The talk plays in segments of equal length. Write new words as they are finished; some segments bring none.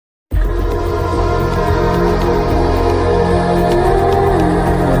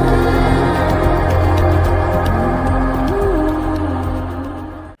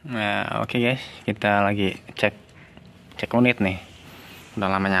guys, kita lagi cek unit nih. Udah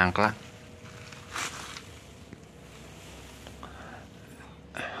lama nyangkla.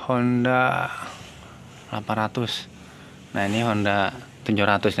 Honda 800. Nah, ini Honda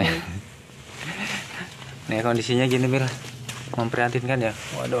 700 nih. Nih kondisinya gini, Bil. Memprihatinkan ya.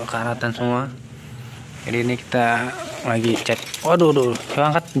 Waduh, karatan semua. Jadi ini kita lagi cek. Waduh,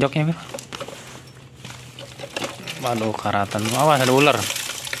 coba angkat joknya, Bil. Waduh, karatan. Awas, ada ular.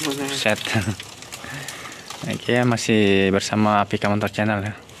 Set. Oke, masih bersama Apika Motor Channel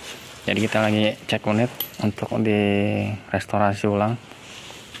ya. Jadi kita lagi cek unit untuk di restorasi ulang.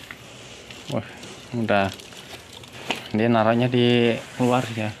 Wah, udah. Dia naruhnya di luar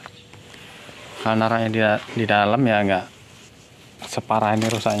ya. Kalau naruhnya di dalam ya nggak separah ini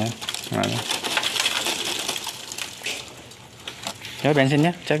rusaknya. Nah. Ya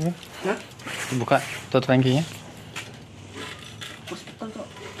bensinnya cek ya. Buka tutup tangkinya.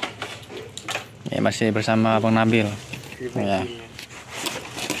 Ya, masih bersama Bang Nabil. Ya.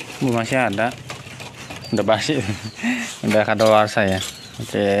 Masih ada. Udah basi. Udah kadaluarsa ya.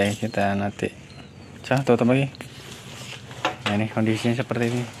 Oke, kita nanti tutup lagi. Nah, ini kondisinya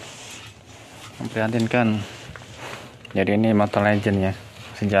seperti ini. Memprihatinkan. Jadi ini motor legend ya.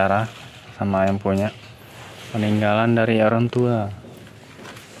 Sejarah sama yang punya. Peninggalan dari orang tua.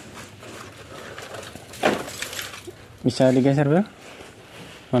 Bisa digeser, Bel?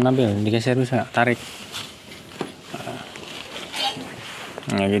 Mana, Bel? Digeser bisa, tarik.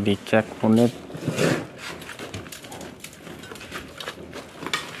 Lagi dicek unit.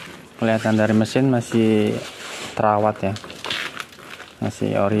 Kelihatan dari mesin masih terawat ya.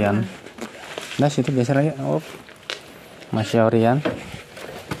 Masih orian. Nah, situ geser lagi. Oh. Masih orian.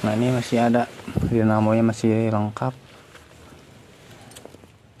 Nah, ini masih ada dinamonya masih lengkap.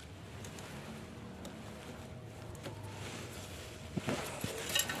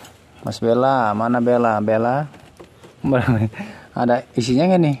 Mas Bella, mana Bella? Bella, ada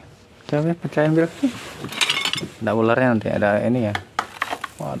isinya nggak nih? Coba pecahin Bella. Ada ularnya nanti, ada ini ya.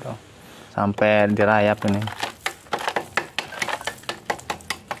 Waduh, sampai dirayap ini.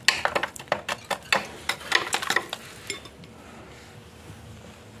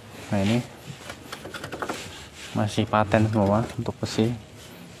 Nah, ini masih paten semua untuk besi,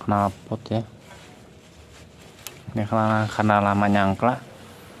 knalpot ya. Ini karena lama nyangkla.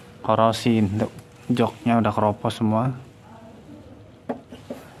 Korosi untuk joknya udah keropos semua.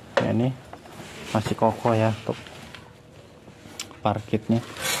 Ya, ini masih kokoh ya untuk parkitnya.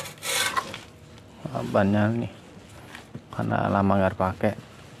 Bannya nih karena lama nggak pakai,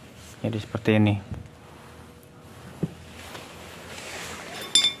 jadi seperti ini.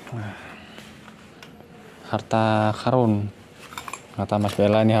 Harta Karun, kata Mas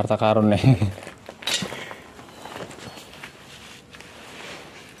Bella, ini harta karun nih.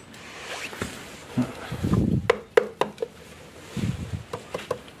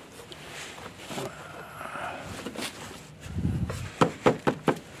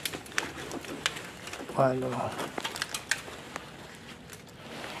 Waduh.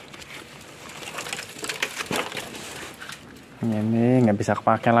 Ini nggak bisa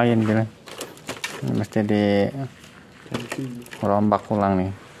kepake lagi nih. Ini mesti di rombak ulang nih.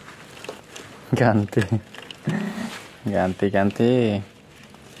 Ganti.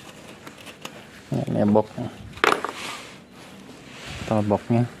 Ini box.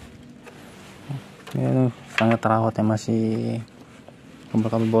 Boxnya. Ini sangat terawat ya, masih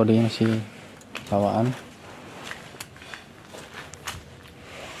kabel-kabel body masih bawaan.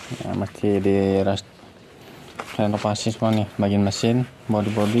 Ya, masih renovasi semua nih, bagian mesin,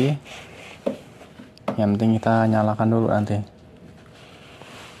 body. Yang penting kita nyalakan dulu nanti.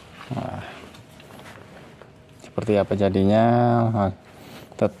 Nah, seperti apa jadinya? Nah,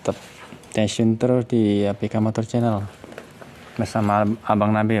 tetap stay tune terus di Apika Motor Channel bersama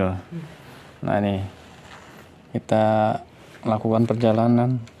Abang Nabil. Nah, ini kita lakukan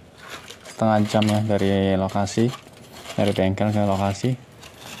perjalanan setengah jam ya dari bengkel ke lokasi.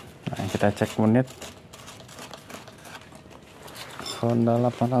 Nah, kita cek unit Honda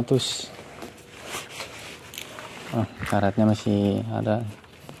 800. Karetnya masih ada.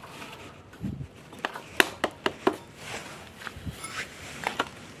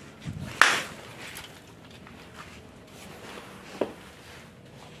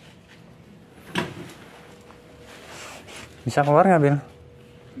 Bisa keluar nggak, Bil?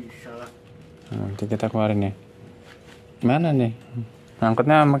 Bisa lah. Nanti kita keluarin ya. Mana nih?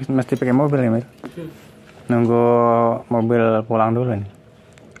 Angkutnya mesti pakai mobil ya, Bil? Nunggu mobil pulang dulu nih.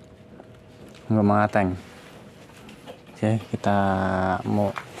 Nunggu mengateng. Oke, kita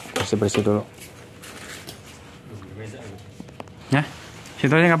mau bersih-bersih dulu. Nah, situ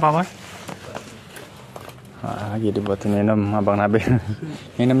aja nggak apa-apa. Lagi dibuatin minum Abang Nabil.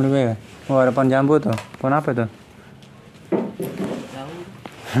 Minum dulu ya. Wah, ada pohon jambu tuh. Pohon apa tuh?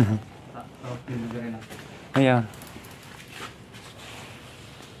 Iya.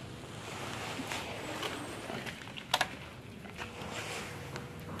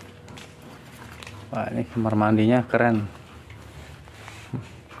 Wah, ini kamar mandinya keren.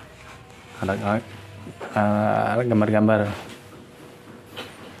 Ada gambar-gambar.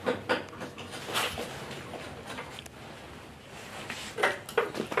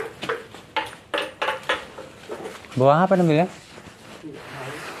 Bawa apa nih ya?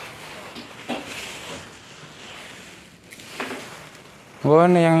 Bawa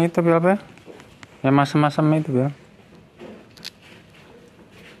nih yang itu apa? Yang masam-masam itu ya.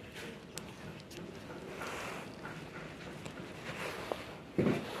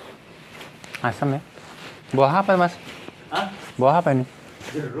 Asam ya? Buah apa mas? Hah? Buah apa ini?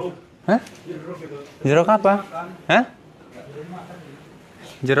 Jeruk. Hah? Jeruk itu. Jeruk apa? Hah?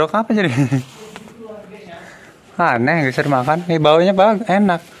 Jeruk apa jadi? Aneh, gak bisa dimakan. Ini baunya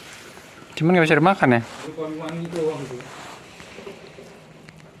enak. Cuman gak bisa dimakan ya. Wangi itu doang itu.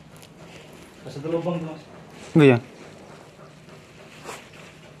 Pas ada lubang tuh mas. Iya.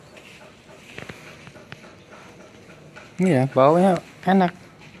 Iya, baunya enak.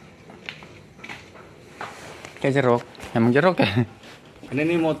 Kayak jeruk. Emang jeruk ya? Karena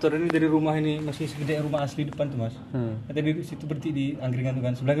ini motor ini dari rumah ini masih segede rumah asli depan tuh mas. Tadi di situ berarti di angkringan tuh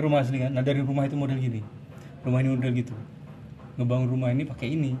kan. Sebelahnya rumah asli kan. Nah dari rumah itu model gini. Rumah ini model gitu. Ngebangun rumah ini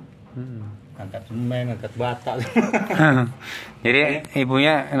pakai ini. Angkat semen, angkat bata. Jadi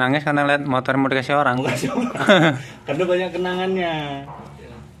ibunya nangis karena lihat motor mau dikasih orang. Karena banyak kenangannya.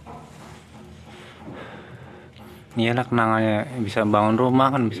 Iyalah kenangannya, bisa bangun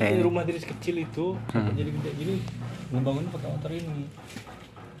rumah kan bisa. Ini rumah dari kecil itu sampai jadi gede gini. Ngebangunnya pakai motor ini.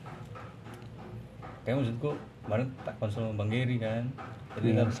 Kayak maksudku kemarin tak konsul sama Bang Geri kan. Jadi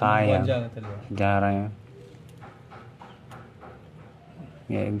Iya, nggak sayang. aja kata dia. Sejarahnya.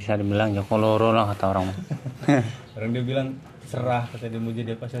 Ya bisa dibilang Joko Loro lah kata orang. Orang dia bilang serah kata dia mau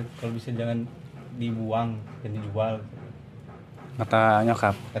jadi apa sih kalau bisa jangan dibuang dan dijual Kata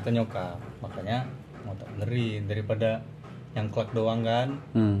nyokap. kata nyokap. Makanya mau tak benerin daripada yang klak doang kan.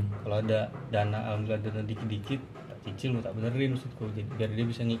 Kalau ada dana alhamdulillah dana dikit-dikit tak cicil mau tak benerin maksudku jadi biar dia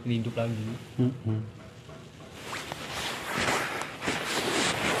bisa ngikut hidup lagi.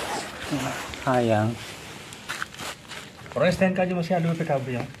 Sayang. Orang STNK aja masih ada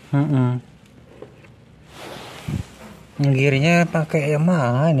PKB ya. Girinya pakai yang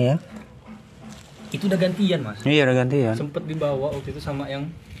mana ini ya? Itu udah gantian mas. Iya udah gantian. Sempet dibawa waktu itu sama yang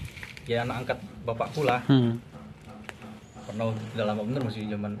ya anak angkat bapakku lah. Pernah waktu itu udah lama bener masih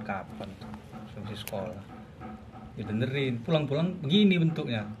zaman kapan tuh masih sekolah. Dibenerin pulang-pulang begini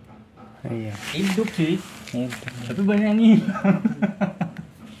bentuknya. Iya. Hidup sih. Itu. Tapi banyak yang hilang.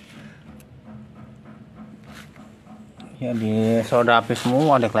 Ya di soda api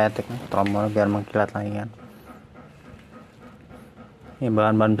semua dikletik trommel biar mengkilat lagi kan. Ya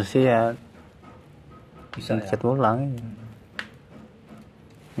bahan-bahan besi ya Bisa ya. cat ulang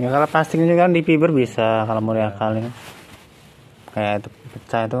ya. Kalau plastiknya juga kan di fiber bisa kalau mau diakalin. Kayak itu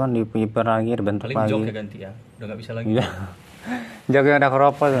pecah itu kan di fiber lagi dibentuk Paling lagi. joknya ganti ya. Udah nggak bisa lagi. Iya. Joknya ada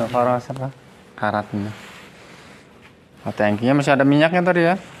keropos tuh, keropos apa? Karatnya. Oh, tankinya masih ada minyaknya tadi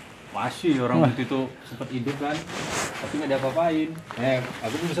ya. Masih orang waktu itu sempat hidup kan. Tapi nggak ada apa-apain.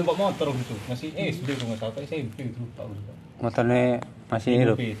 Aku bisa bawa motor gitu. Masih SD kalau nggak salah SMP gitu lupa. Motornya masih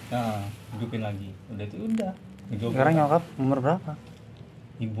hidup. Nah, hidupin lagi. Udah itu udah. Sekarang nyokap umur berapa?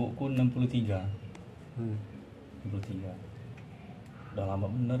 Ibuku 63. 63. Udah lama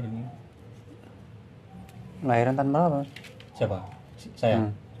bener ini. Lahiran tahun berapa? Siapa? Saya.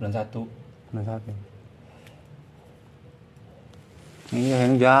 91. 91. Iya,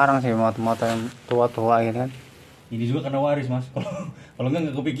 ini jarang sih motor-motor yang tua-tua gitu kan. Ini juga karena waris mas. Kalau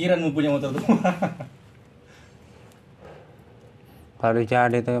nggak kepikiran mau punya motor tua. Kalau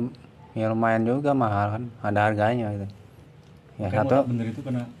dicari itu ya lumayan juga mahal kan, ada harganya gitu. Ya Kayak satu motor bener itu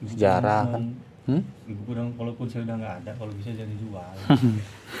karena sejarah kan. Ibu bilang kalaupun saya udah nggak ada, kalau bisa jadi jual.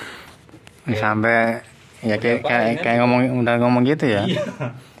 Sampai ya kayak ngomong gitu ya. Iya.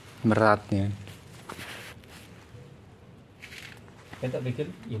 Beratnya. Saya tak pikir,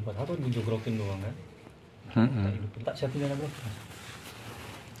 ya buat apa dijogrokin doang kan? Tak siapin dana berapa?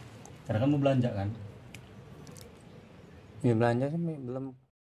 Karena kan mau belanja kan? Ya belanja sih belum.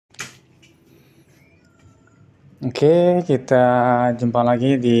 Oke, kita jumpa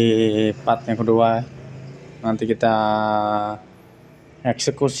lagi di part yang kedua. Nanti kita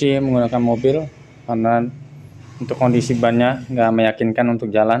eksekusi menggunakan mobil karena untuk kondisi bannya nggak meyakinkan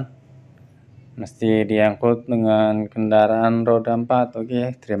untuk jalan. mesti diangkut dengan kendaraan roda 4.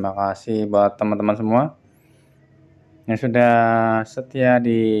 Oke, terima kasih buat teman-teman semua yang sudah setia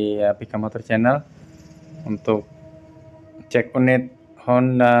di Pika Motor Channel untuk cek unit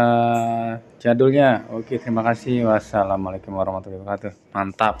Honda jadulnya. Oke, terima kasih. Wassalamualaikum warahmatullahi wabarakatuh.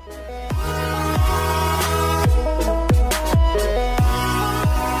 Mantap.